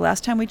than we were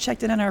last time we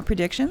checked in on our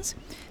predictions.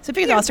 So I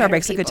figured the All-Star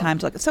break's a good time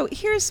to look. So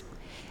here's,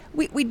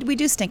 we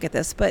do stink at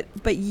this, but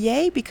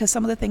yay, because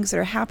some of the things that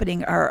are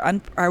happening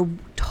are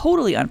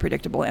totally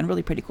unpredictable and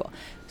really pretty cool.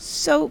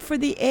 So for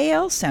the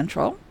AL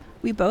Central,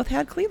 we both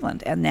had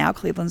Cleveland, and now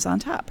Cleveland's on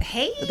top.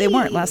 Hey! They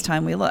weren't last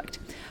time we looked.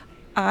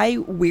 I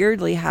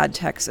weirdly had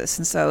Texas,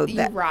 and so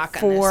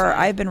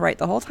I've been right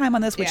the whole time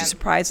on this, which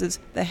surprises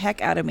the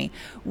heck out of me.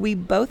 We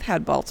both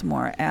had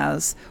Baltimore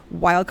as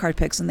wild card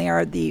picks, and they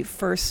are the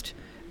first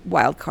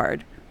wild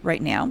card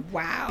right now.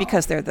 Wow!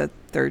 Because they're the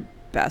third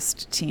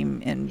best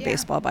team in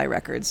baseball by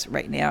records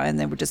right now, and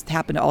they would just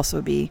happen to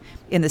also be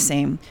in the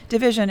same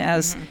division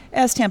as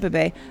Tampa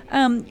Bay.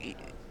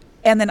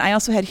 And then I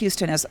also had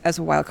Houston as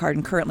a wild card,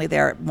 and currently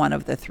they're one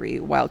of the 3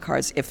 wild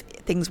cards if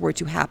things were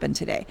to happen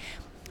today.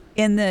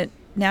 In the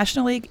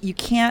National League, you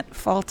can't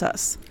fault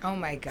us Oh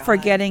my God. for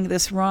getting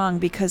this wrong,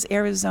 because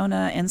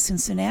Arizona and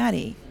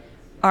Cincinnati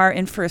are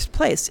in first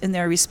place in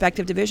their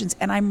respective divisions,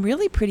 and I'm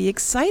really pretty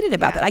excited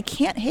about that. I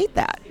can't hate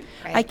that.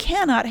 Right. I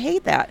cannot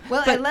hate that.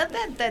 Well, I love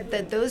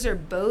that those are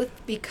both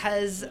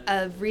because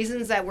of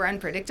reasons that were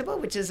unpredictable,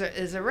 which is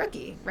a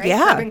rookie, right?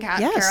 Yeah, Corbin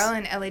yes. Carroll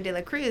and Ellie De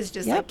La Cruz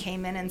just Yep. like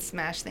came in and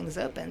smashed things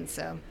open.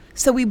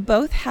 So we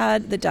both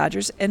had the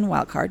Dodgers in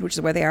wild card, which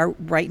is where they are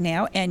right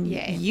now, and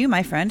Yay. you,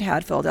 my friend,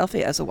 had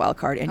Philadelphia as a wild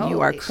card, and you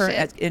are Holy current.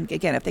 shit. And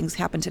again, if things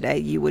happen today,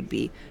 you would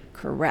be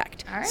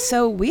correct. All right.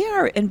 So we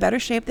are in better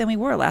shape than we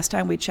were last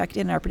time we checked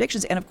in our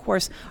predictions, and of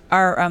course,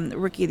 our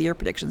Rookie of the Year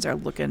predictions are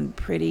looking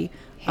pretty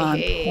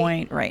on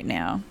point right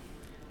now.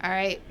 All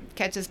right,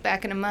 catch us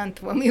back in a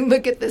month when we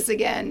look at this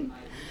again.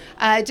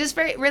 Just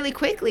really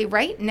quickly,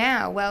 right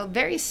now, well,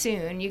 very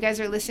soon, you guys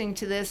are listening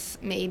to this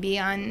maybe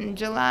on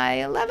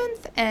July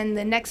 11th, and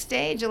the next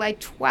day, July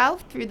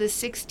 12th through the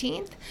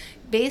 16th,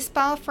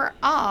 Baseball for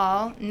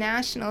All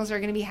Nationals are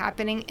going to be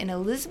happening in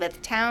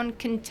Elizabethtown,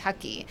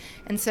 Kentucky.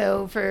 And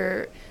so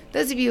for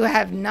those of you who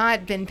have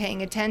not been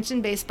paying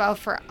attention, Baseball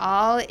for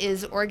All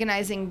is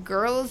organizing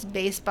girls'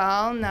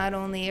 baseball, not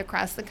only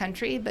across the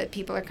country, but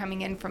people are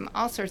coming in from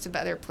all sorts of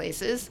other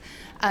places.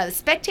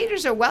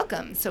 Spectators are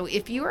welcome. So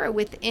if you are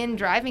within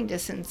driving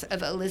distance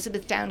of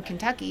Elizabethtown,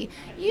 Kentucky,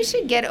 you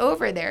should get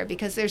over there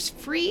because there's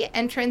free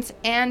entrance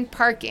and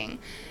parking.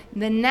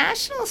 The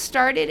Nationals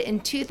started in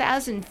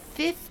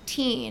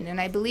 2015,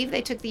 and I believe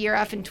they took the year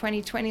off in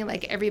 2020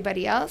 like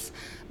everybody else.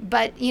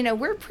 But,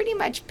 we're pretty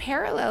much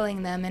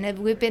paralleling them. And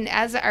we've been,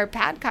 as our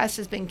podcast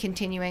has been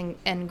continuing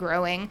and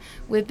growing,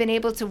 we've been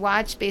able to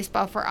watch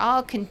Baseball for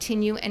All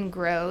continue and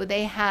grow.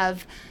 They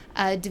have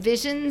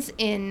divisions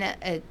in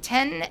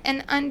 10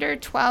 and under,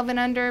 12 and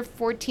under,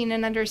 14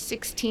 and under,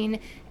 16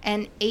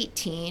 and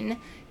 18.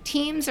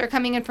 Teams are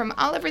coming in from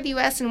all over the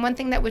U.S., and one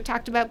thing that we've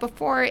talked about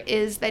before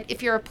is that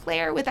if you're a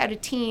player without a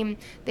team,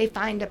 they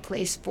find a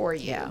place for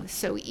you. Yeah.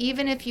 So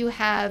even if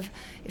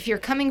you're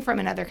coming from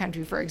another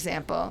country, for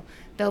example,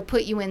 they'll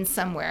put you in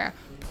somewhere.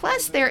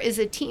 Plus, there is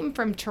a team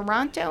from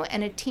Toronto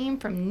and a team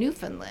from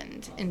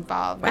Newfoundland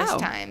involved this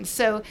time.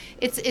 So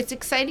it's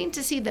exciting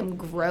to see them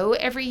grow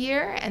every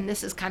year, and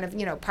this is kind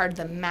of, part of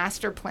the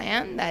master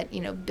plan that,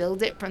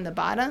 build it from the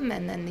bottom,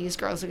 and then these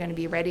girls are going to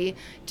be ready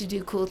to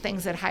do cool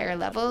things at higher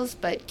levels.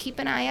 But keep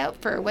an eye out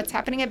for what's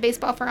happening at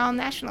Baseball for All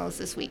Nationals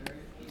this week.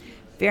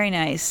 Very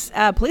nice.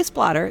 Police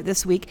blotter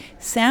this week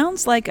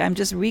sounds like I'm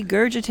just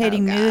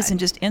regurgitating news and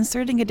just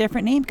inserting a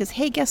different name because,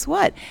 hey, guess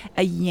what?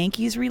 A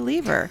Yankees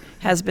reliever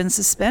has been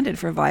suspended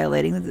for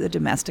violating the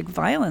domestic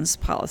violence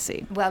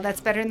policy. Well,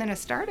 that's better than a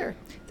starter.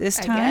 This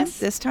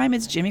time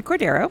it's Jimmy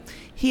Cordero.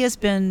 He has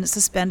been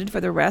suspended for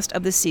the rest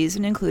of the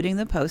season, including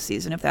the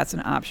postseason, if that's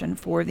an option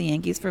for the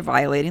Yankees, for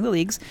violating the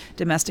league's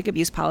domestic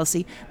abuse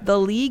policy. The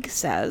league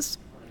says,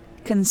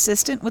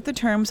 consistent with the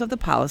terms of the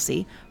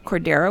policy,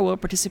 Cordero will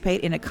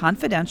participate in a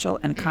confidential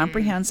and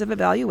comprehensive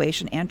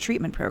evaluation and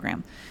treatment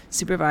program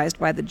supervised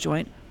by the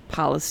Joint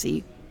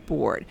Policy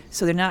Board.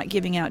 So they're not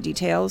giving out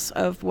details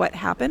of what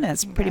happened.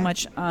 That's pretty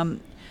much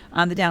on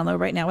the down low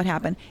right now what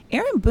happened.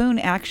 Aaron Boone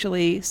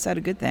actually said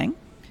a good thing.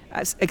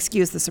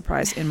 Excuse the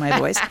surprise in my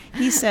voice.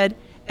 He said,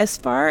 as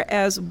far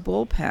as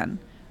bullpen,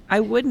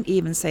 I wouldn't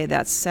even say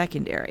that's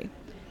secondary.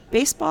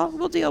 Baseball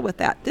will deal with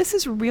that. This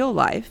is real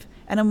life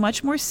and a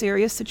much more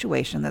serious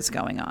situation that's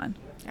going on.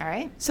 All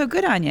right. So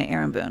good on you,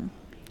 Aaron Boone.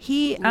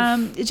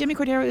 Jimmy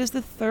Cordero is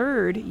the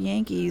third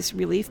Yankees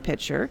relief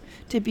pitcher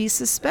to be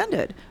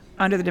suspended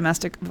under the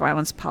domestic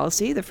violence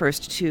policy. The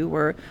first two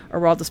were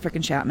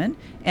Aroldis Chapman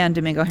and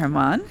Domingo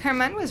Germán.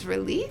 Germán was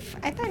relief?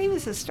 I thought he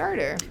was a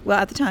starter. Well,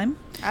 at the time.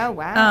 Oh,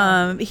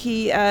 wow.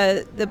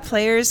 The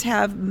players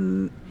have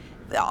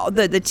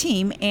the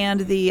team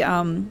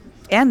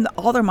and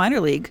all their minor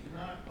league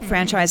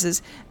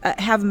franchises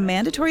have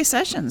mandatory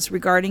sessions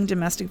regarding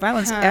domestic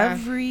violence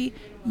every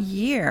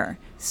year.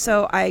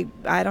 So I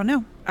don't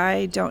know.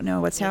 I don't know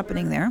what's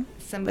happening there.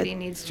 Somebody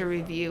needs to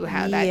review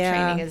how that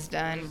training is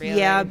done. Really.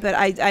 Yeah, but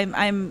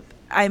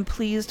I'm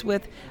pleased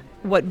with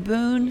what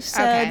Boone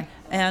said,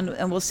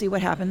 and we'll see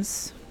what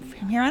happens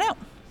from here on out.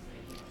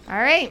 All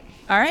right.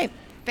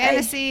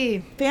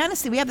 Fantasy.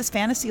 We have this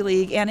fantasy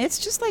league, and it's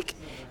just like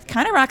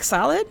kind of rock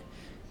solid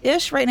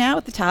ish right now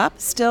at the top.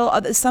 Still,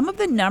 some of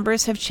the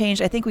numbers have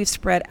changed. I think we've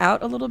spread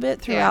out a little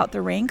bit throughout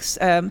the ranks.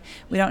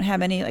 We don't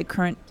have any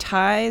current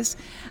ties.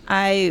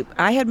 I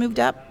had moved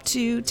up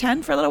to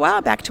 10 for a little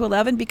while, back to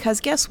 11, because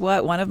guess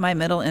what? One of my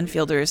middle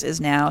infielders is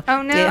now,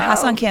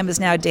 Hassan Kim is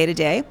now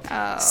day-to-day.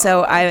 Oh.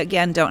 So I,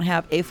 again, don't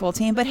have a full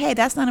team. But hey,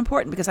 that's not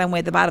important because I'm way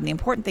at the bottom. The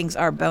important things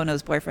are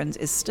Bono's Boyfriends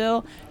is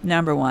still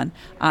number one.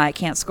 I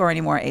can't score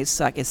anymore. A's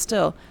Suck is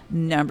still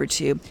number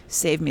two.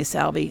 Save Me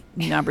Salvi,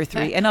 number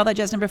three. And all that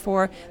jazz, number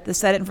four. The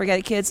Set It and Forget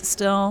It Kids,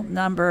 still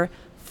number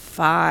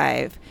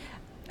 5.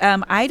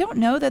 I don't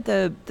know that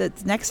the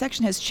next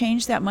section has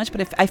changed that much,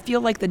 but I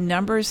feel like the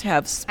numbers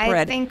have spread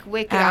I think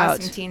Wicked out.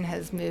 Awesome Teen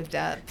has moved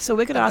up. So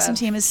Wicked Awesome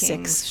Team is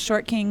Kings. 6,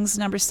 Short Kings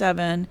number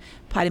 7,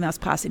 Potty Mouse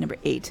Posse number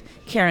 8,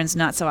 Karen's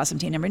Not So Awesome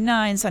Team number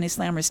 9, Sunny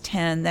Slammers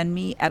 10, then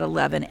me at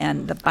 11,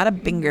 and the Bada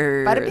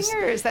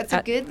Bingers. That's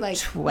a good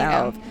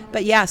 12.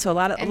 But yeah, so a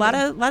lot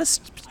of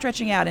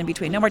stretching out in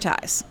between. No more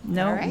ties.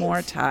 No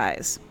more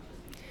ties.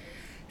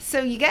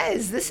 So you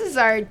guys, this is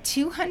our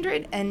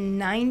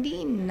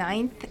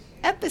 299th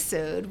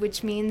episode,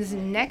 which means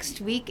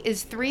next week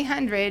is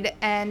 300.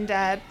 And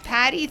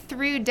Patty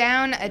threw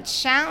down a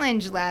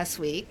challenge last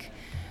week,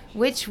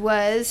 which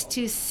was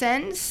to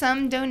send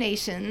some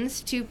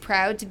donations to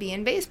Proud to Be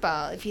in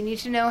Baseball. If you need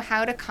to know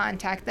how to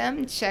contact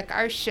them, check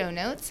our show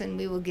notes, and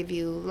we will give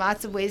you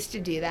lots of ways to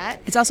do that.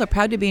 It's also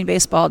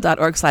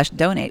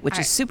proudtobeinbaseball.org/donate, which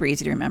is super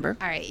easy to remember.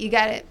 All right, you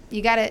got it.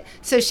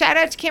 So shout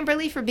out to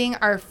Kimberly for being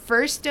our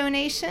first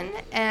donation,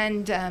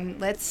 and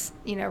let's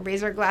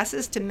raise our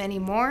glasses to many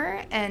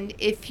more. And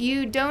if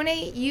you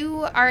donate,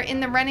 you are in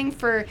the running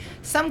for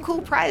some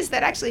cool prize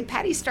that actually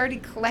Patty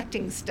started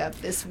collecting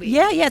stuff this week.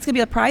 Yeah, it's going to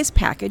be a prize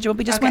package. It will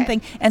be just one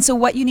thing. And so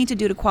what you need to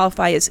do to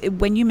qualify is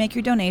when you make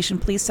your donation,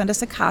 please send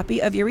us a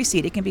copy of your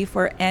receipt. It can be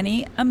for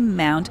any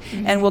amount.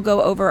 Mm-hmm. And we'll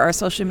go over our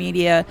social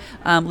media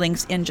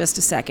links in just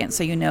a second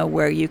so you know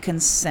where you can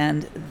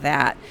send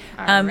that.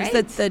 All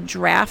right. The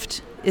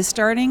draft is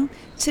starting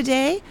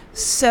today.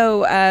 So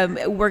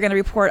we're going to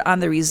report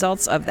on the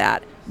results of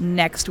that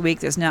next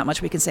week. There's not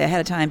much we can say ahead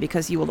of time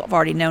because you will have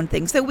already known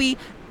things that we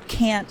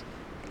can't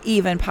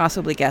even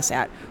possibly guess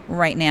at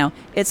right now.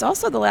 It's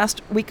also the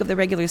last week of the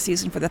regular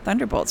season for the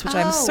Thunderbolts, which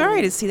I'm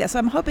sorry to see that. So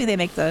I'm hoping they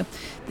make the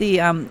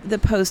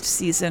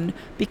postseason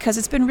because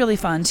it's been really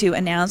fun to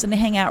announce and to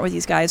hang out with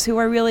these guys who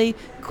are really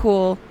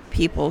cool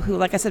people who,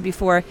 like I said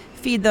before,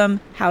 feed them,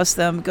 house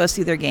them, go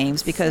see their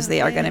games because they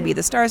are going to be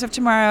the stars of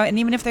tomorrow. And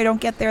even if they don't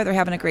get there, they're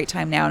having a great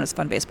time now, and it's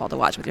fun baseball to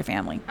watch with your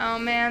family. Oh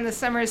man, the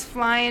summer is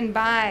flying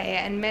by,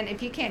 and man,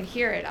 if you can't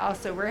hear it,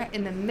 also we're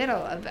in the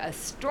middle of a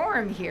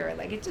storm here.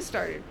 Like it just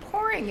started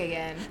pouring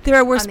again. There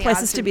are worse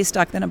places to be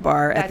stuck than a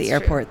bar at the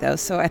airport, though.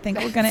 So I think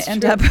we're going to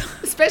end up,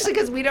 especially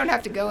because we don't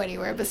have to go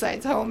anywhere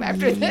besides home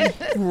after this.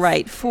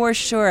 Right, for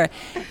sure.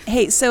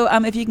 Hey, so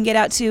if you can get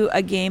out to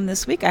a game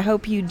this week, I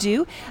hope you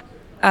do.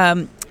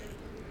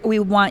 We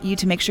want you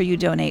to make sure you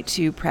donate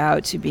to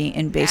Proud to Be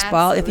in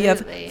Baseball. Absolutely. If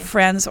you have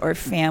friends or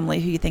family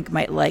who you think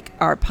might like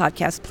our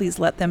podcast, please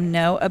let them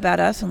know about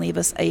us and leave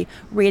us a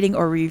rating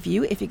or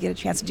review if you get a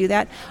chance to do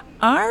that.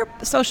 Our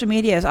social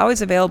media is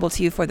always available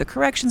to you for the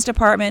corrections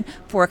department,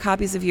 for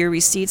copies of your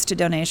receipts to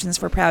donations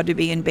for Proud to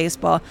Be in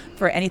Baseball,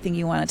 for anything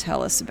you want to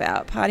tell us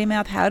about. Potty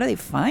Mouth, how do they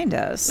find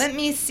us? Let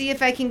me see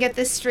if I can get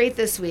this straight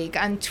this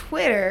week. On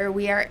Twitter,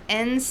 we are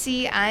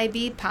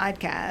NCIB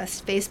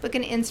Podcast. Facebook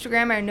and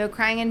Instagram are No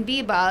Crying and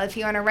B-Ball. If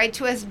you want to write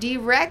to us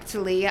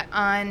directly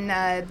on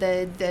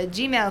the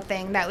Gmail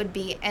thing, that would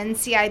be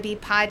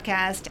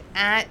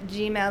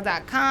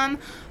ncibpodcast@gmail.com.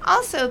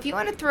 Also, if you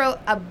want to throw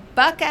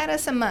 $1 at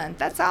us a month,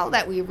 that's all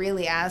that we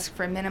really ask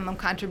for minimum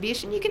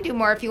contribution. You can do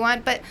more if you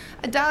want, but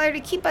 $1 to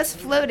keep us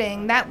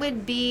floating, that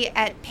would be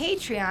at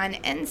Patreon,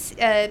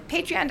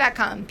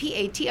 patreon.com,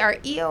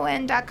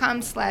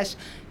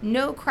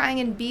 patreon.com/No Crying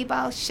and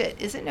B-Ball. Shit,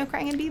 is it No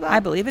Crying and B-Ball? I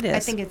believe it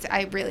is.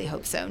 I really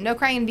hope so. No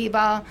Crying and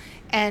B-Ball,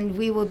 and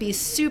we will be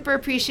super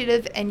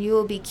appreciative, and you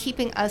will be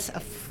keeping us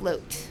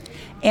afloat.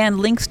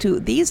 And links to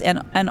these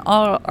and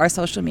all our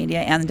social media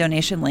and the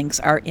donation links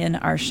are in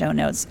our show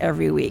notes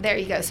every week. There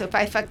you go. So if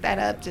I fuck that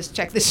up, just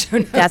check the show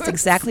notes. That's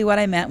exactly what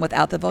I meant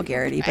without the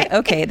vulgarity. But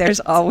okay, there's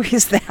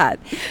always that.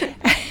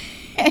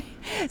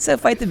 So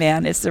fight the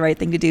man. It's the right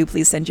thing to do.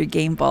 Please send your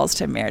game balls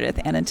to Meredith.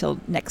 And until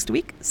next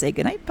week, say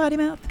goodnight, Potty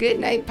Mouth. Good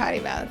night,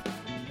 Potty Mouth.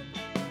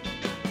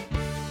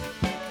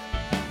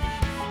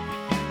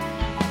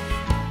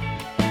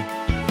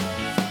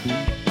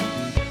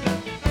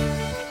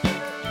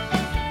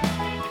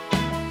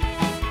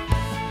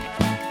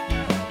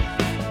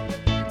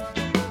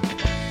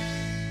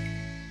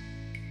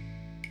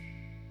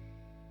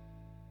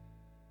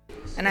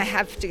 And I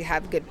have to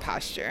have good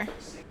posture.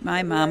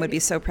 My mom would be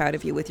so proud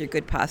of you with your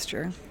good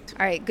posture.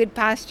 All right, good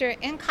posture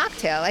and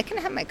cocktail. I can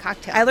have my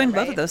cocktail. I learned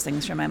both of those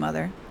things from my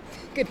mother.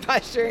 Good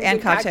posture and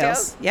good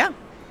cocktails. Yeah.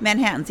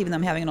 Manhattans, even though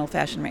I'm having an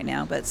old-fashioned right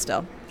now, but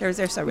still. They're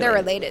so related. They're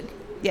related.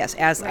 Yes,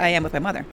 as I am with my mother.